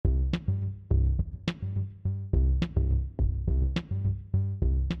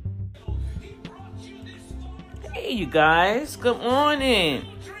Hey, you guys. Good morning.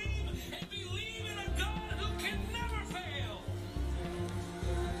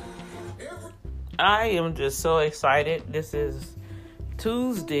 I am just so excited. This is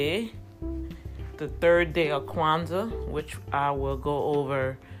Tuesday, the third day of Kwanzaa, which I will go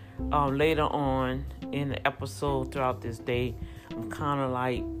over later on in the episode throughout this day. I'm kind of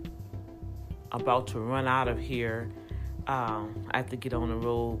like about to run out of here. I have to get on the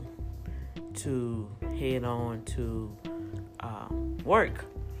road to head on to work.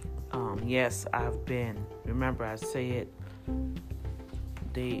 Yes, remember I said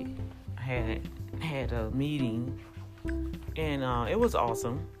they had a meeting and it was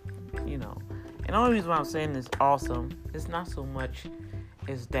awesome, And the only reason why I'm saying it's awesome, it's not so much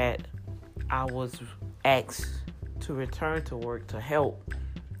is that I was asked to return to work to help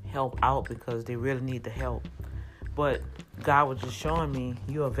out because they really need the help. But God was just showing me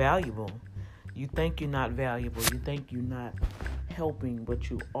you are valuable. You think you're not valuable. You think you're not helping, but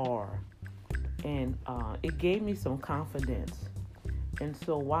you are. And it gave me some confidence. And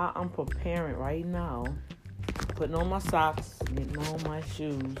so while I'm preparing right now, putting on my socks, getting on my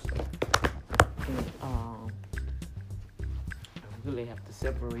shoes, and I really have to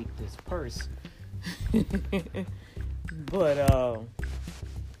separate this purse. But I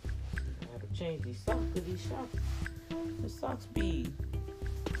have to change these socks because the socks be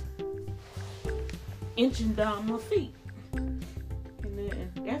inching down my feet. And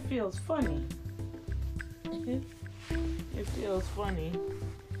that feels funny. It feels funny.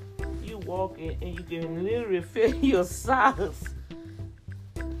 You walk in and you can literally feel your socks,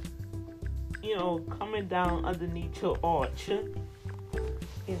 coming down underneath your arch.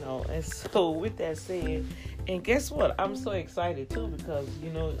 And so with that said, and guess what? I'm so excited too because,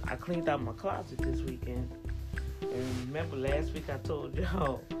 I cleaned out my closet this weekend. And remember last week I told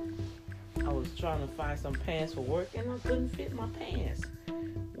y'all I was trying to find some pants for work and I couldn't fit my pants.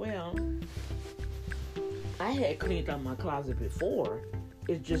 Well, I had cleaned out my closet before.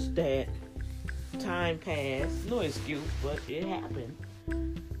 It's just that time passed. No excuse, but it happened.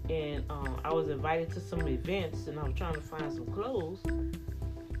 And I was invited to some events and I was trying to find some clothes.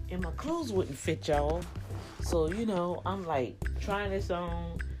 And my clothes wouldn't fit, y'all. So, I'm like trying this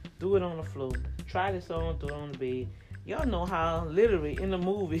on, do it on the floor. Try this on, throw it on the bed. Y'all know how literally in the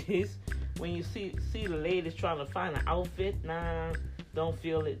movies when you see the ladies trying to find an outfit, don't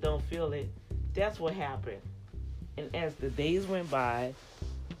feel it. That's what happened. And as the days went by,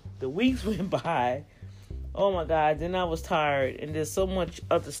 the weeks went by, oh my God, then I was tired. And there's so much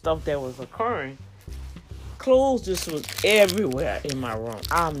other stuff that was occurring. Clothes just was everywhere in my room.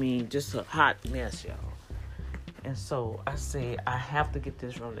 I mean, just a hot mess, y'all. And so I said, I have to get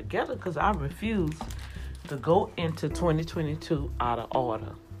this room together because I refuse to go into 2022 out of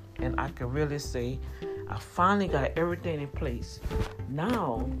order. And I can really say I finally got everything in place.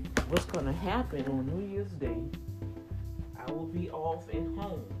 Now, what's going to happen on New Year's Day, I will be off at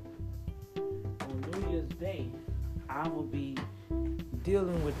home. On New Year's Day, I will be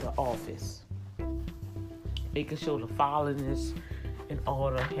dealing with the office. Making sure the filing is in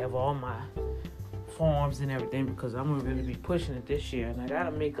order, have all my forms and everything because I'm going to really be pushing it this year. And I got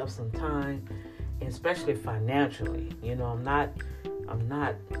to make up some time, especially financially. I'm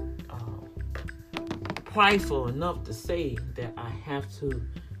not prideful enough to say that I have to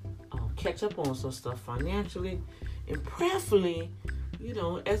catch up on some stuff financially, and prayerfully,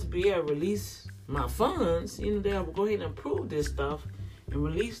 SBA release my funds. They'll go ahead and approve this stuff and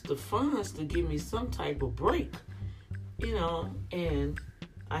release the funds to give me some type of break. And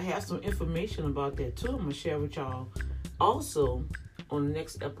I have some information about that too. I'm gonna share with y'all also on the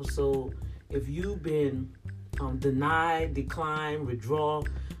next episode. If you've been denied, declined, withdraw,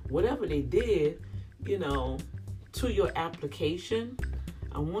 whatever they did, to your application,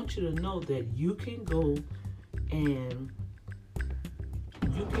 I want you to know that you can go and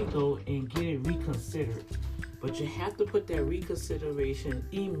get it reconsidered. But you have to put that reconsideration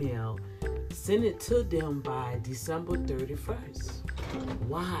email, send it to them by December 31st.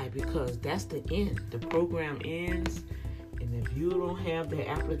 Why? Because that's the end. The program ends. And if you don't have the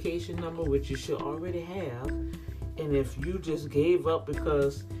application number, which you should already have, and if you just gave up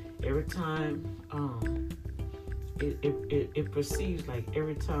because every time it perceives like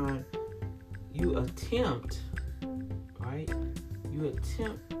every time you attempt, right? You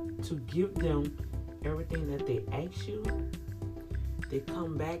attempt to give them everything that they ask you, they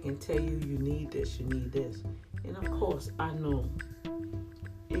come back and tell you need this, you need this. And of course, I know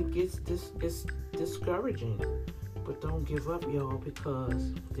it gets it's discouraging. But don't give up, y'all,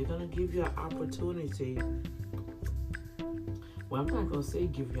 because they're going to give you an opportunity. Well, I'm not going to say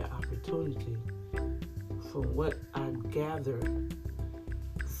give you an opportunity from what I gathered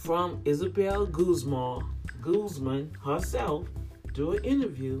from Isabel Guzman herself, do an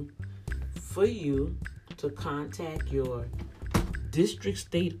interview for you to contact your district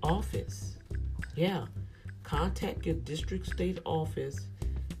state office. Yeah, contact your district state office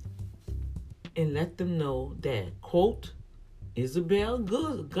and let them know that, quote, Isabel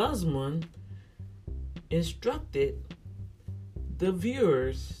Guzman instructed the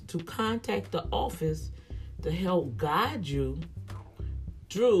viewers to contact the office to help guide you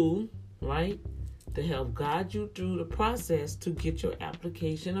through, right? To help guide you through the process to get your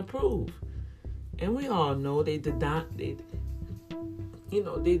application approved. And we all know they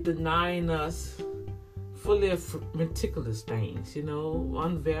denying us for their meticulous things,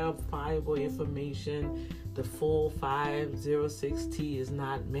 unverifiable information. The 4506T is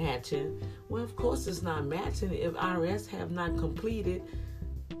not matching. Well, of course it's not matching if IRS have not completed,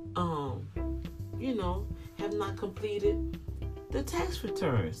 the tax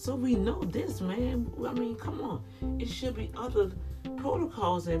return. So we know this, man. I mean, come on. It should be other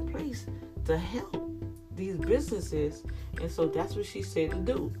protocols in place to help these businesses. And so that's what she said to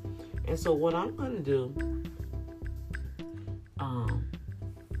do. And so what I'm going to do,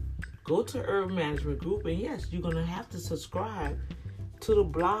 go to Urban Management Group, and yes, you're going to have to subscribe to the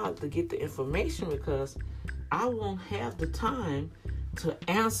blog to get the information, because I won't have the time to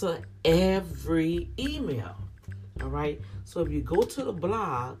answer every email. All right. So if you go to the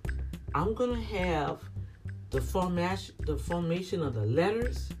blog, I'm going to have the formation of the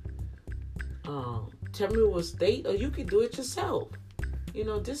letters. Tell me what state, or you can do it yourself.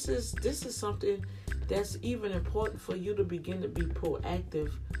 This is something that's even important for you to begin to be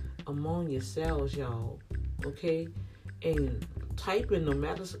proactive among yourselves, y'all. Okay? And type in, no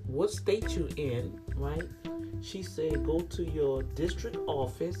matter what state you're in, right? She said go to your district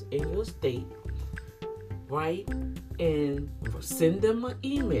office in your state, right? And send them an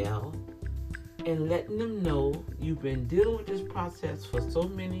email and letting them know you've been dealing with this process for so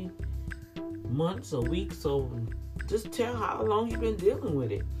many months or weeks, or just tell how long you've been dealing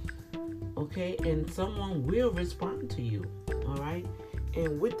with it. Okay? And someone will respond to you. All right?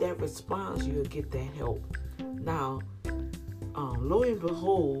 And with that response, you'll get that help. Now, lo and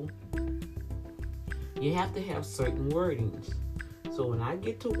behold, you have to have certain wordings. So when I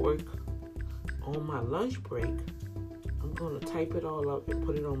get to work on my lunch break, I'm going to type it all up and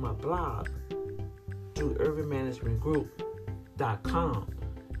put it on my blog through urbanmanagementgroup.com.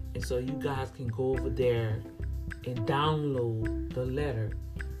 And so you guys can go over there and download the letter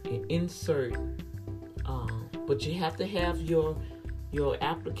and insert. But you have to have your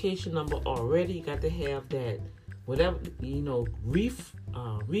application number already. You got to have that, whatever,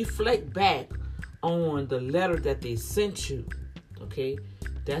 reflect back on the letter that they sent you. Okay?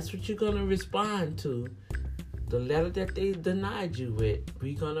 That's what you're going to respond to. The letter that they denied you with.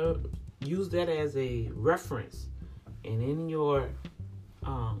 We're going to use that as a reference. And in your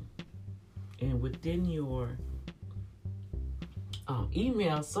within your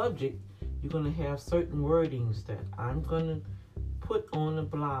email subject, you're going to have certain wordings that I'm going to put on the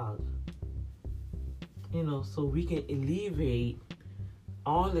blog, so we can alleviate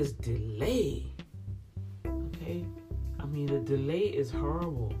all this delay. Okay? I mean, the delay is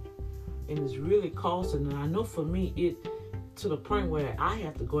horrible, and it's really costing. And I know for me, it to the point where I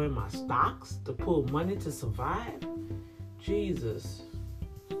have to go in my stocks to pull money to survive. Jesus,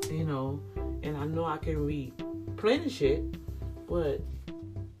 and I know I can replenish it, but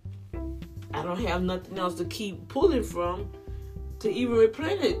I don't have nothing else to keep pulling from to even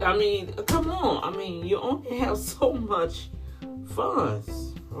replenish it. I mean, come on. I mean, you only have so much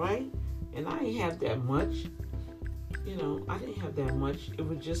funds, right? And I didn't have that much. I didn't have that much. It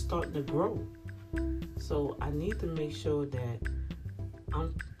was just starting to grow. So I need to make sure that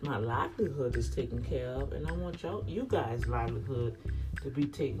my livelihood is taken care of, and I want you guys' livelihood to be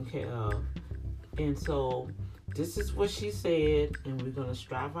taken care of. And so this is what she said, and we're going to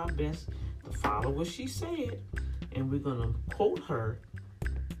strive our best to follow what she said, and we're going to quote her.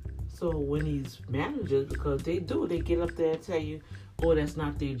 So when these managers, because they get up there and tell you, oh, that's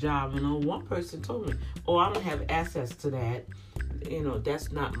not their job. One person told me, oh, I don't have access to that.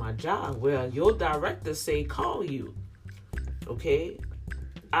 That's not my job. Well, your director say call you. Okay?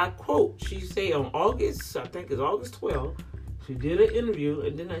 I quote, she said on August 12th, she did an interview,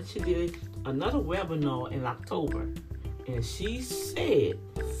 and then she did another webinar in October. And she said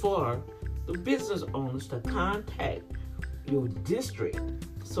for the business owners to contact your district.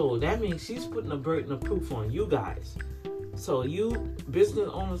 So that means she's putting a burden of proof on you guys. So you business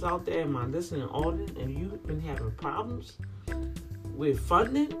owners out there in my listening audience, and you've been having problems with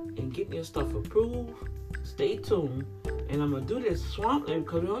funding and getting your stuff approved, stay tuned. And I'm going to do this swampland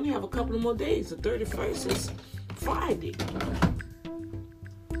because we only have a couple of more days. The 31st is Friday.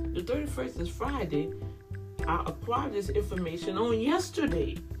 The 31st is Friday. I acquired this information on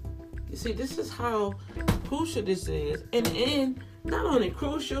yesterday. You see, this is how crucial this is. And not only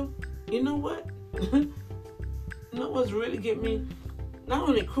crucial, you know what? You know what's really getting me? Not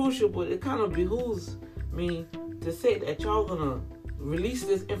only crucial, but it kind of behooves me to say that y'all gonna release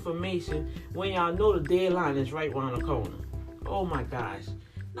this information when y'all know the deadline is right around the corner. Oh my gosh.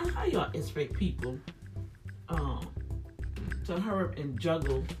 Now how y'all expect people to hurry up and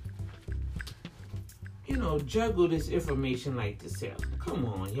juggle this information like this here? Come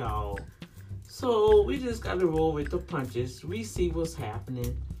on, y'all. So we just gotta roll with the punches. We see what's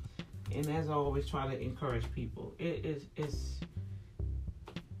happening. And as I always try to encourage people, it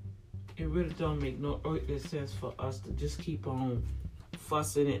really don't make no earthly sense for us to just keep on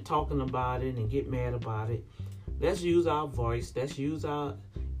fussing and talking about it and get mad about it. Let's use our voice. Let's use our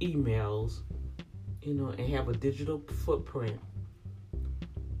emails, and have a digital footprint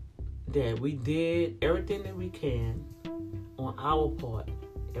that we did everything that we can on our part,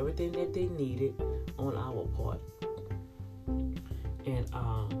 everything that they needed on our part. And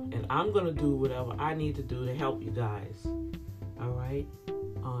I'm going to do whatever I need to do to help you guys. All right?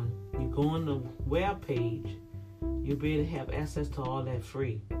 You go on the web page, you'll be able to have access to all that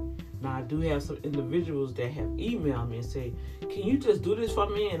free. Now, I do have some individuals that have emailed me and say, can you just do this for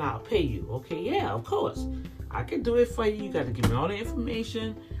me and I'll pay you? Okay, yeah, of course. I can do it for you. You got to give me all the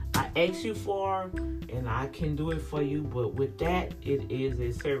information I asked you for, and I can do it for you. But with that, it is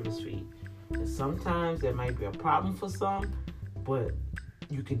a service fee. And sometimes that might be a problem for some, but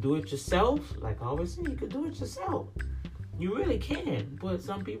you can do it yourself. Like I always say, you can do it yourself. You really can, but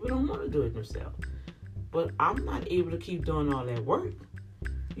some people don't want to do it themselves. But I'm not able to keep doing all that work,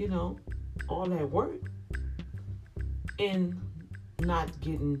 and not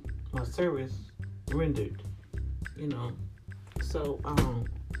getting my service rendered, So, trying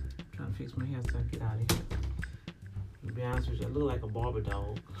to fix my hair so I get out of here. To be honest with you, I look like a barber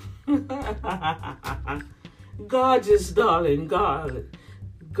dog. Gorgeous darling,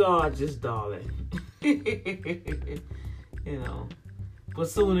 gorgeous darling. But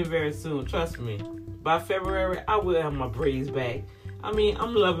soon and very soon, trust me, by February, I will have my braids back. I mean,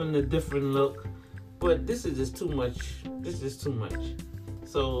 I'm loving the different look, but this is just too much. This is too much.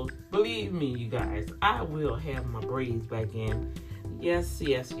 So, believe me, you guys, I will have my braids back in. Yes.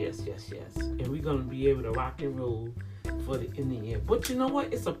 And we're going to be able to rock and roll in the year. But you know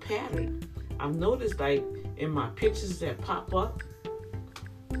what? It's a pattern. I've noticed, like, in my pictures that pop up,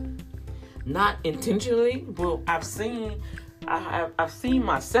 not intentionally, but I've seen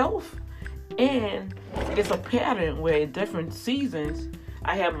myself, and it's a pattern where in different seasons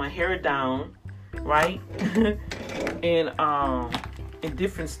I have my hair down, right? And in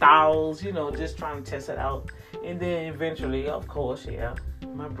different styles, just trying to test it out. And then eventually, of course,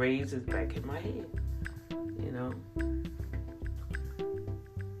 my braids is back in my head,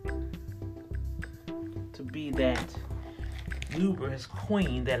 to be that lubrous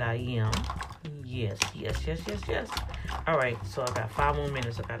queen that I am. Yes. All right, so I got 5 more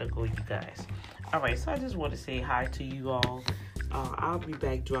minutes. I gotta go, you guys. All right, so I just want to say hi to you all. I'll be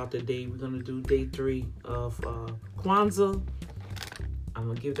back throughout the day. We're gonna do day 3 of Kwanzaa. I'm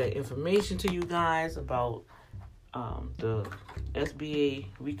gonna give that information to you guys about the SBA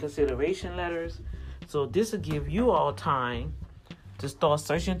reconsideration letters. So this will give you all time to start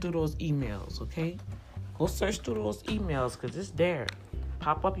searching through those emails. Okay, go search through those emails because it's there.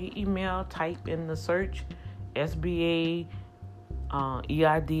 Pop up your email, type in the search SBA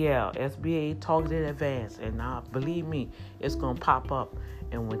EIDL, SBA Targeted Advance, and now believe me, it's gonna pop up.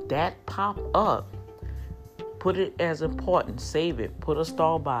 And when that pop up, put it as important, save it, put a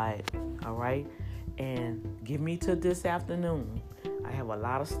star by it, all right? And give me till this afternoon. I have a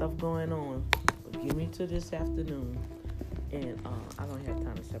lot of stuff going on, but give me till this afternoon. And I don't have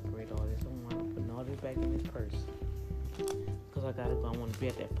time to separate all this. I'm putting all this back in this purse. Because I gotta go. I want to be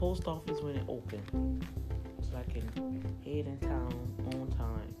at that post office when it opens, so I can head in town on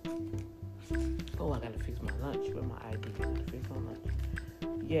time. Oh, I gotta fix my lunch with my ID. I gotta fix my lunch.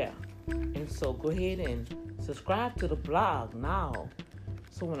 Yeah. And so go ahead and subscribe to the blog now,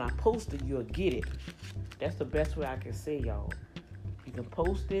 so when I post it, you'll get it. That's the best way I can say, y'all. You can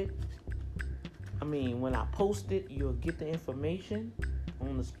post it. When I post it, you'll get the information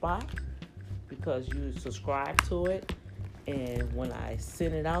on the spot because you subscribe to it. And when I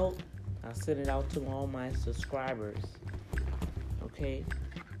send it out, I send it out to all my subscribers. Okay?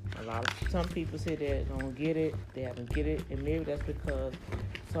 Some people say they don't get it, they haven't get it, and maybe that's because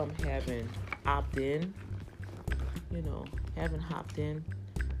some haven't opted in haven't hopped in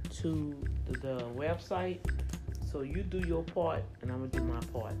to the website. So you do your part, and I'm going to do my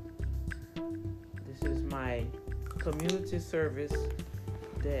part. This is my community service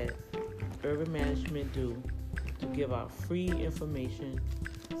that Urban Management do to give out free information,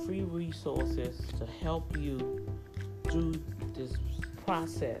 free resources to help you through this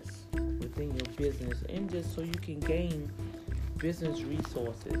process within your business, and just so you can gain business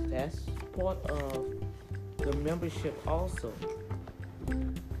resources. That's part of the membership also.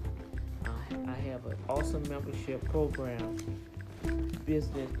 I have an awesome membership program,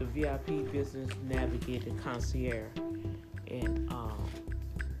 the VIP Business Navigator Concierge. And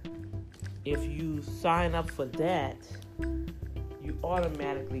if you sign up for that, you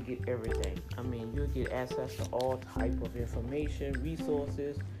automatically get everything. I mean, you'll get access to all type of information,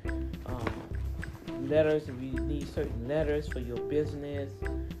 resources, letters if you need certain letters for your business,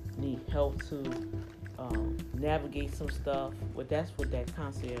 need help to navigate some stuff. But that's what that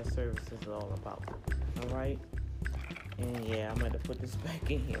concierge service is all about. All right. And yeah, I'm going to put this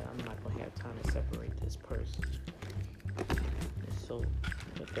back in here. I'm not going to have time to separate this purse. And so,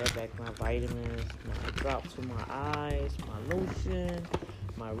 put that back, my vitamins, my drop to my eyes, my lotion,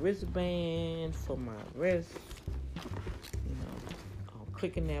 my wristband for my wrist.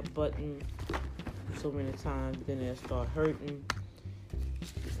 Clicking that button so many times, then it'll start hurting.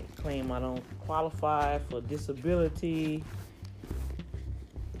 They claim I don't qualify for disability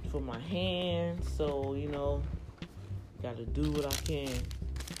for my hand. So, got to do what I can.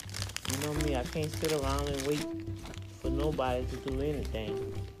 You know me, I can't sit around and wait for nobody to do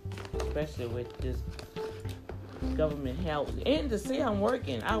anything, especially with this government help. And to see I'm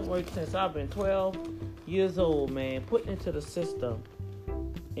working, I worked since I've been 12 years old, man, putting into the system.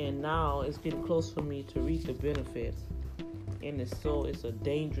 And now it's getting close for me to reap the benefits. And it's a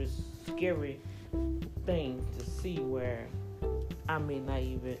dangerous, scary thing to see where I may not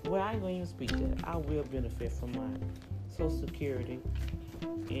even, I ain't going to even speak that. I will benefit from my Social Security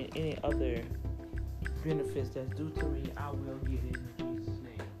and any other benefits that's due to me. I will get it in Jesus'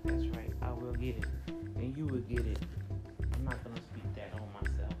 name. That's right, I will get it. And you will get it. I'm not going to speak that on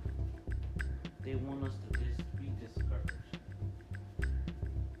myself. They want us to just be discouraged.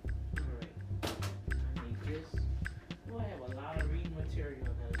 Alright, I need this. Well, I have a lot of reading material I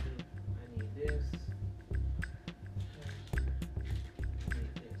gotta do. I need this.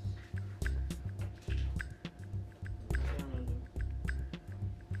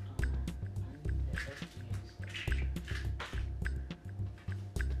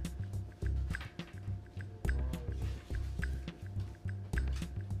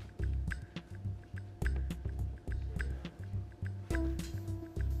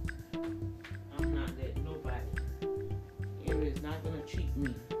 Not gonna cheat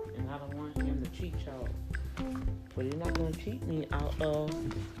me, and I don't want him to cheat y'all. But he's not gonna cheat me out of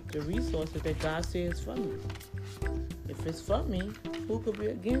the resources that God says for me. If it's for me, who could be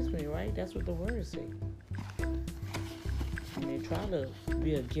against me, right? That's what the word says. And they try to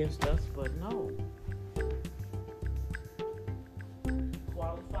be against us, but no.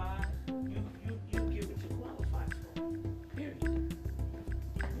 Qualified, you get what you qualify for. Period.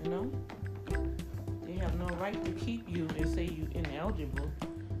 You know? They have no right to keep you and say you ineligible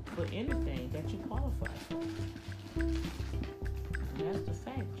for anything that you qualify for. And that's the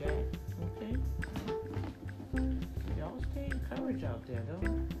fact, Jack. Okay? Y'all stay encouraged out there, though.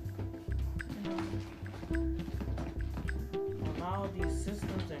 Allow these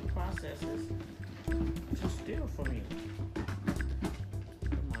systems and processes to steal from you.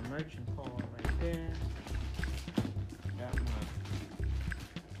 Put my merchant card right there. Got my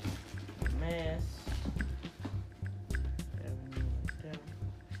mask.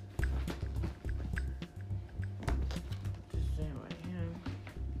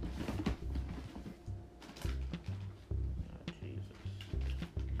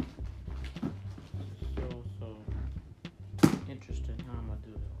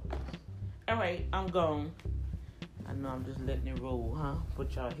 Alright, I'm gone. I know I'm just letting it roll, huh?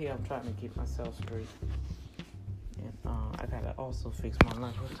 But y'all here, I'm trying to get myself straight. And I gotta also fix my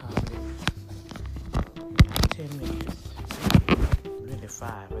lunch. What time is it? 10 minutes. Really 5.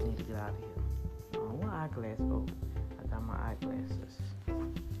 I need to get out of here. Where eyeglass go? I got my eyeglasses. I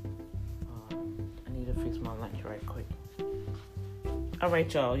need to fix my lunch right quick.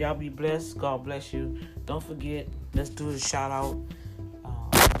 Alright, y'all. Y'all be blessed. God bless you. Don't forget, let's do the shout out.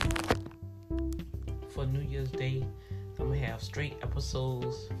 For New Year's Day, I'm gonna have straight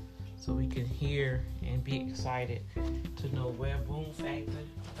episodes so we can hear and be excited to know where Boom Factor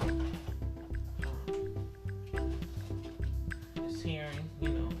is hearing,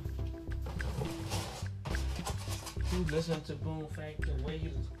 listen to Boom Factor, where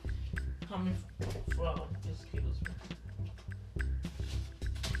you coming from. Excuse me.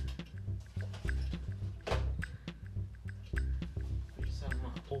 Some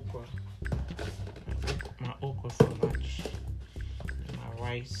my okra for lunch. My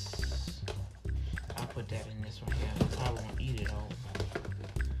rice. I'll put that in this one here. I probably won't eat it all.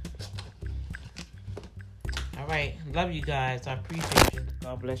 All right, love you guys. I appreciate you.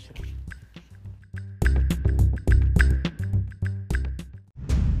 God bless you.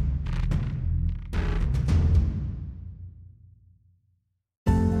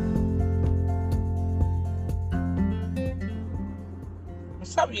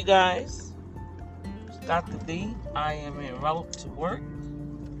 What's up, you guys? It's Dr. D. I am en route to work.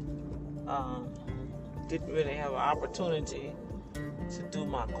 Didn't really have an opportunity to do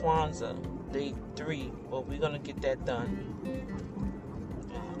my Kwanzaa day 3, but we're gonna get that done.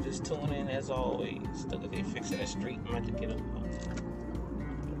 Just tune in as always. Look at they fixing the street. I'm about to get up.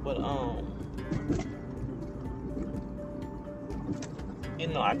 But you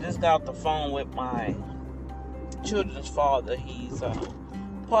know, I just got off the phone with my children's father. He's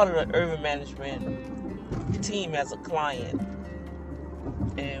part of the urban management team as a client,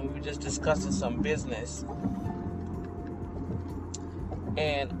 and we were just discussing some business.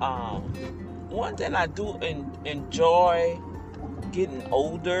 And one thing I do enjoy getting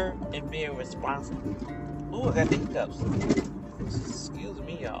older and being responsible. Ooh, I got the hiccups. Excuse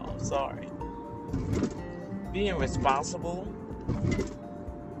me, y'all. Sorry. Being responsible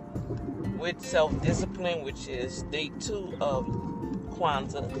with self-discipline, which is day 2 of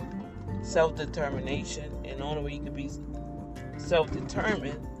Kwanzaa, self-determination. And the only way you can be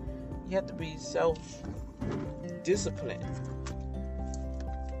self-determined, you have to be self-disciplined.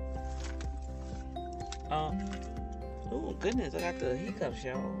 Oh goodness, I got the hiccups,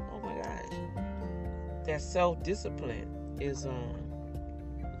 y'all. Oh my gosh. That self-discipline is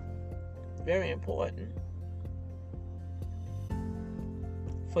very important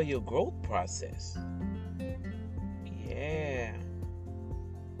for your growth process. Yeah.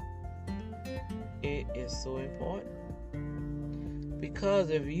 It is so important. Because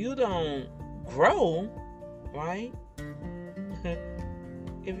if you don't grow, right?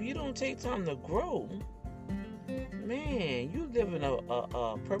 If you don't take time to grow, man, you living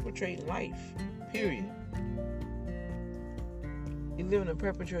a perpetrating life, period. You're living a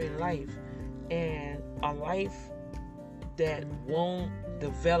perpetrating life, and a life that won't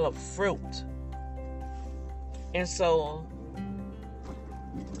develop fruit. And so,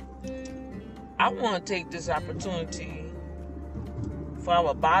 I want to take this opportunity for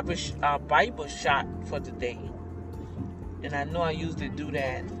our Bible shot for today. And I know I usually do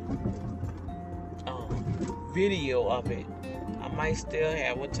that video of it. I might still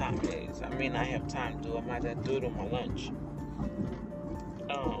have, what time it is. I may not have time to do it. I might have to do it on my lunch.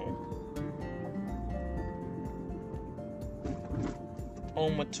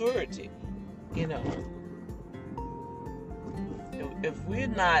 On maturity, you know, if we're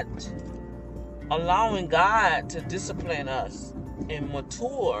not allowing God to discipline us and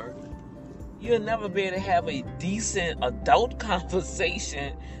mature, you'll never be able to have a decent adult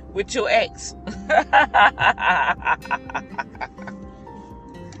conversation with your ex.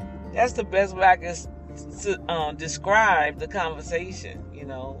 That's the best way I can describe the conversation, you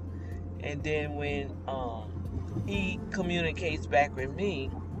know. And then when he communicates back with me,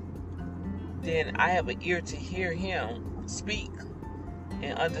 then I have an ear to hear him speak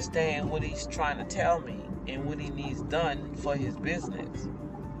and understand what he's trying to tell me and what he needs done for his business.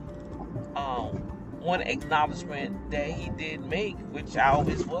 One acknowledgement that he did make, which I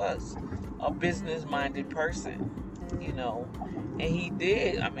always was, a business-minded person, you know, and he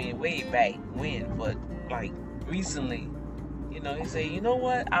did, I mean, way back when, but like recently, you know, he said, you know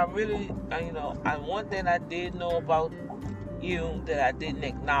what, one thing I did know about you that I didn't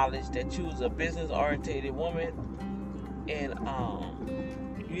acknowledge, that you was a business-oriented woman, and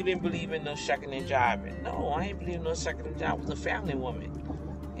you didn't believe in no shucking and jiving. No, I ain't believe in no shucking and jiving. I was a family woman.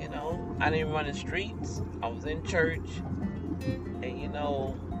 You know, I didn't run the streets. I was in church. And, you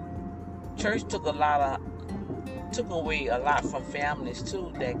know, church took away a lot from families,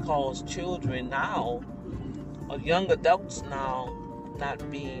 too, that caused children now, or young adults now, not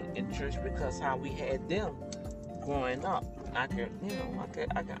being in church because how we had them growing up. I can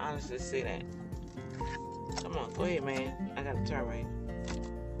honestly say that. Come on, go ahead, man. I got to turn right.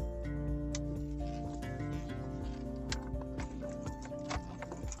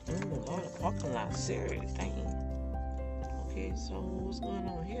 Ooh, Lord, the parking lot, serious thing. Okay, so what's going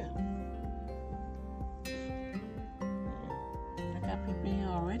on here? I got people in here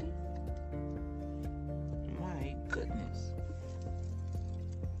already? My goodness.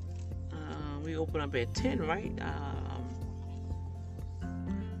 open up at 10, right?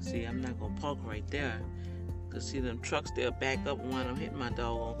 See, I'm not going to park right there. Because, see, them trucks, they'll back up when I'm hitting my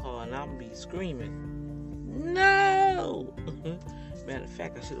doggone car, and I'm be screaming, no! Matter of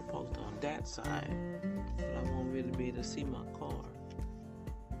fact, I should have parked on that side. But I won't really be able to see my car.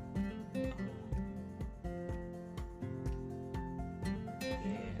 Yeah,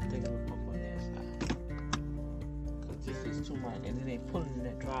 I think I'm going to park on that side. Because this is too much. And then they pulling in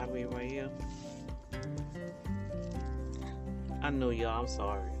that driveway right here. I know, y'all. I'm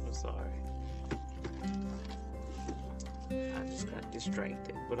sorry. I just got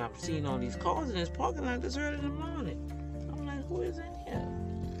distracted. But I'm seeing all these cars in this parking lot this early in the morning. I'm like, who is in here?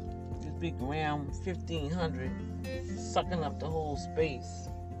 This big Ram 1500 sucking up the whole space.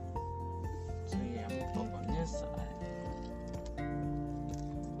 So yeah, I'm gonna park on this side.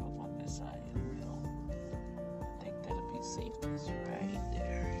 Park on this side in the middle. I think that'll be safest right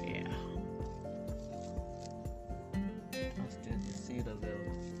there. Yeah. I still can see it a little.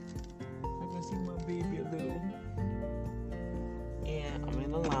 I can see my baby a little. And I'm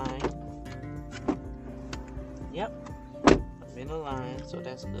in a line. Yep. I'm in a line, so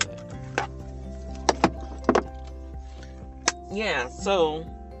that's good. Yeah, so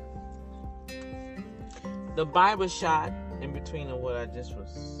the Bible shot in between of what I just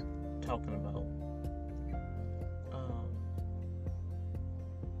was talking about.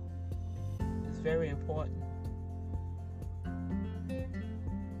 It's very important.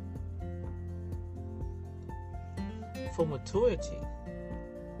 For maturity,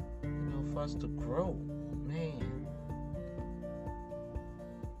 for us to grow, man.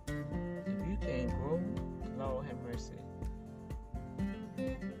 If you can't grow, Lord have mercy.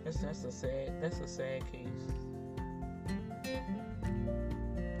 That's a sad case. It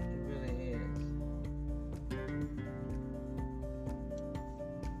really is.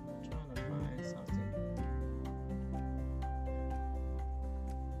 I'm trying to find something.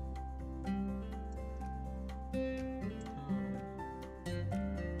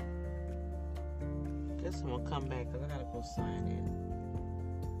 I'm gonna come back because I gotta go sign in.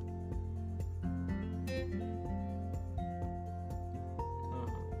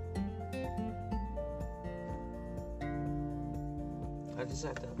 I just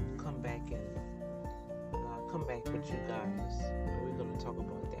have to come back and come back with you guys. And we're gonna talk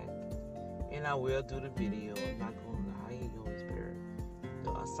about that. And I will do the video. I'm not gonna lie. I hate Holy Spirit.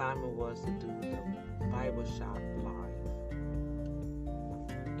 The assignment was to do the Bible shop live.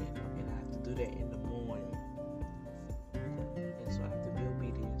 And I have to do that in the morning. And so I have to be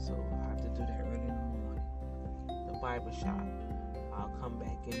obedient. So I have to do that early in the morning. The Bible shop. I'll come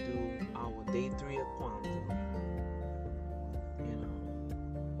back and do our day 3 of Kwanzaa.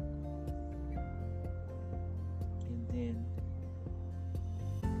 And then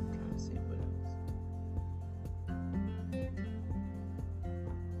I'm trying to see what else.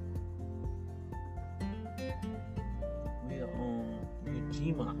 We are on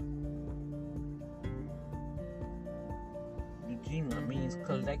Ujima. Ujima means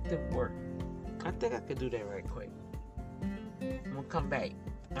collective work. I think I could do that right quick. I'm gonna come back.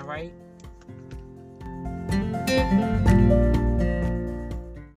 All right.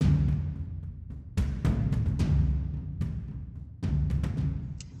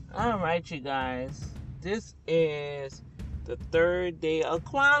 All right, you guys. This is the 3rd day of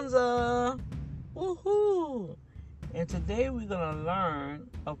Kwanzaa. Woohoo! And today we're gonna learn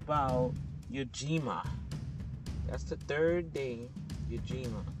about Ujima. That's the 3rd day,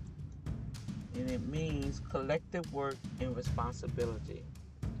 Ujima. And it means collective work and responsibility.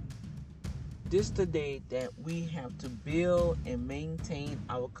 This is the day that we have to build and maintain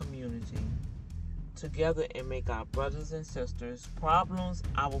our community together and make our brothers and sisters' problems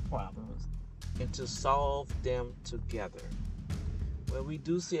our problems and to solve them together. Where we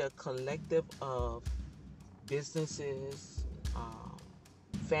do see a collective of businesses,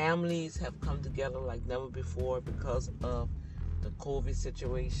 families have come together like never before because of the COVID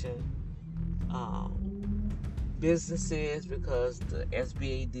situation. Businesses because the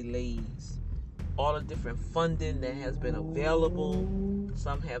SBA delays, all the different funding that has been available.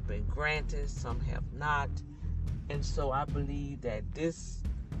 Some have been granted, some have not. And so I believe that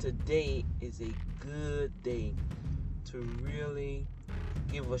today is a good day to really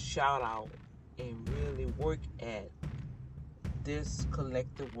give a shout out and really work at this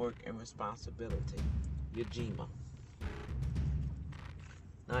collective work and responsibility, Ujima.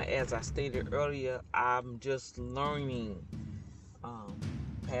 Now, as I stated earlier, I'm just learning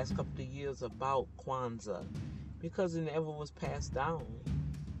past couple of years about Kwanzaa because it never was passed down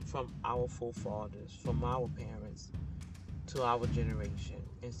from our forefathers, from our parents to our generation.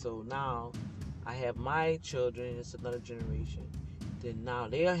 And so now I have my children, it's another generation. Then now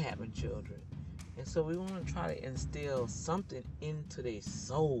they are having children. And so we want to try to instill something into their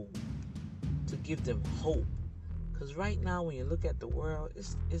soul to give them hope. Because right now when you look at the world,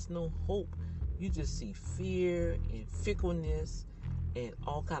 it's no hope. You just see fear and fickleness and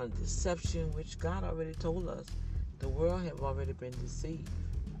all kind of deception, which God already told us. The world have already been deceived.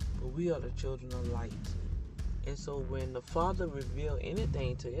 But we are the children of light. And so when the Father reveals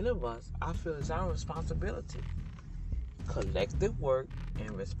anything to any of us, I feel it's our responsibility. Collective work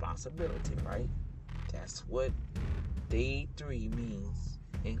and responsibility, right? That's what day 3 means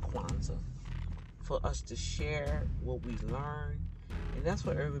in Kwanzaa. For us to share what we learn. And that's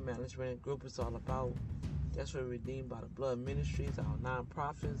what Urban Management Group is all about. That's what Redeemed by the Blood Ministries, our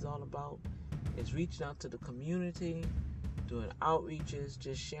nonprofit, is all about. It's reaching out to the community, doing outreaches,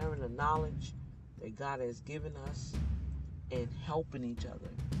 just sharing the knowledge that God has given us and helping each other.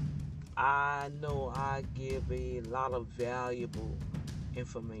 I know I give a lot of valuable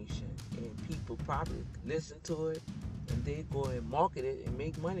information, and people probably listen to it and they go and market it and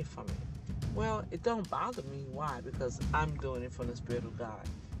make money from it. Well, it don't bother me. Why? Because I'm doing it from the Spirit of God.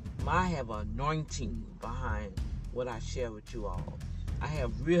 I have an anointing behind what I share with you all. I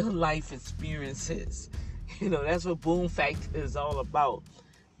have real life experiences. That's what Boom Factor is all about.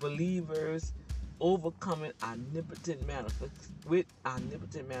 Believers overcoming omnipotent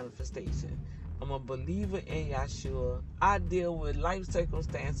manifestation. I'm a believer in Yeshua. I deal with life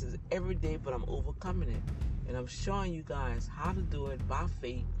circumstances every day, but I'm overcoming it. And I'm showing you guys how to do it by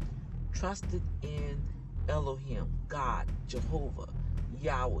faith, trusted in Elohim, God, Jehovah,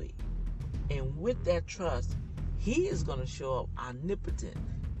 Yahweh. And with that trust, He is going to show up omnipotent,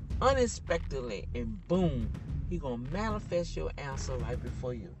 unexpectedly, and boom, He's going to manifest your answer right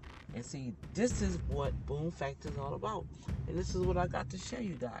before you. And see, this is what Boom Factor is all about. And this is what I got to share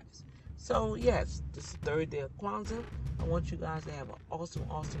you guys. So, yes, this is the third day of Kwanzaa. I want you guys to have an awesome,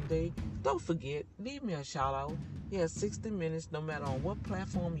 awesome day. Don't forget, leave me a shout out. 60 minutes, no matter on what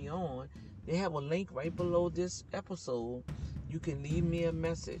platform you're on. They have a link right below this episode. You can leave me a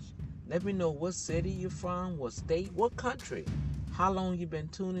message. Let me know what city you're from, what state, what country, how long you've been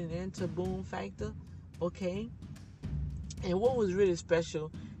tuning into Boom Factor, okay? And what was really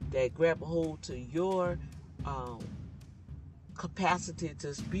special that grabbed a hold to your capacity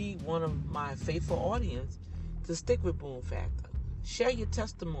to be one of my faithful audience to stick with Boom Factor. Share your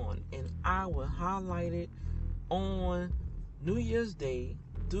testimony, and I will highlight it on New Year's Day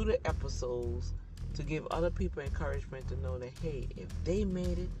through the episodes to give other people encouragement to know that, hey, if they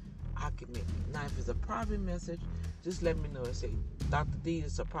made it, I can make it. Now, if it's a private message, just let me know and say, Dr. D,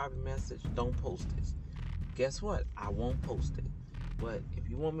 it's a private message. Don't post this. Guess what? I won't post it. But if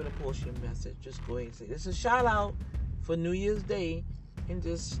you want me to post your message, just go ahead and say, this is a shout out for New Year's Day, and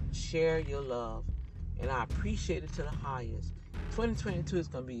just share your love. And I appreciate it to the highest. 2022 is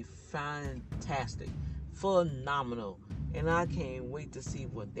going to be fantastic, phenomenal. And I can't wait to see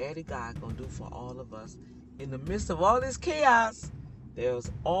what Daddy God going to do for all of us. In the midst of all this chaos,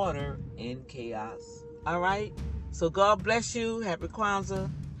 there's order in chaos. All right? So God bless you. Happy Kwanzaa.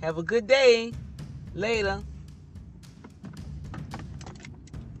 Have a good day. Later.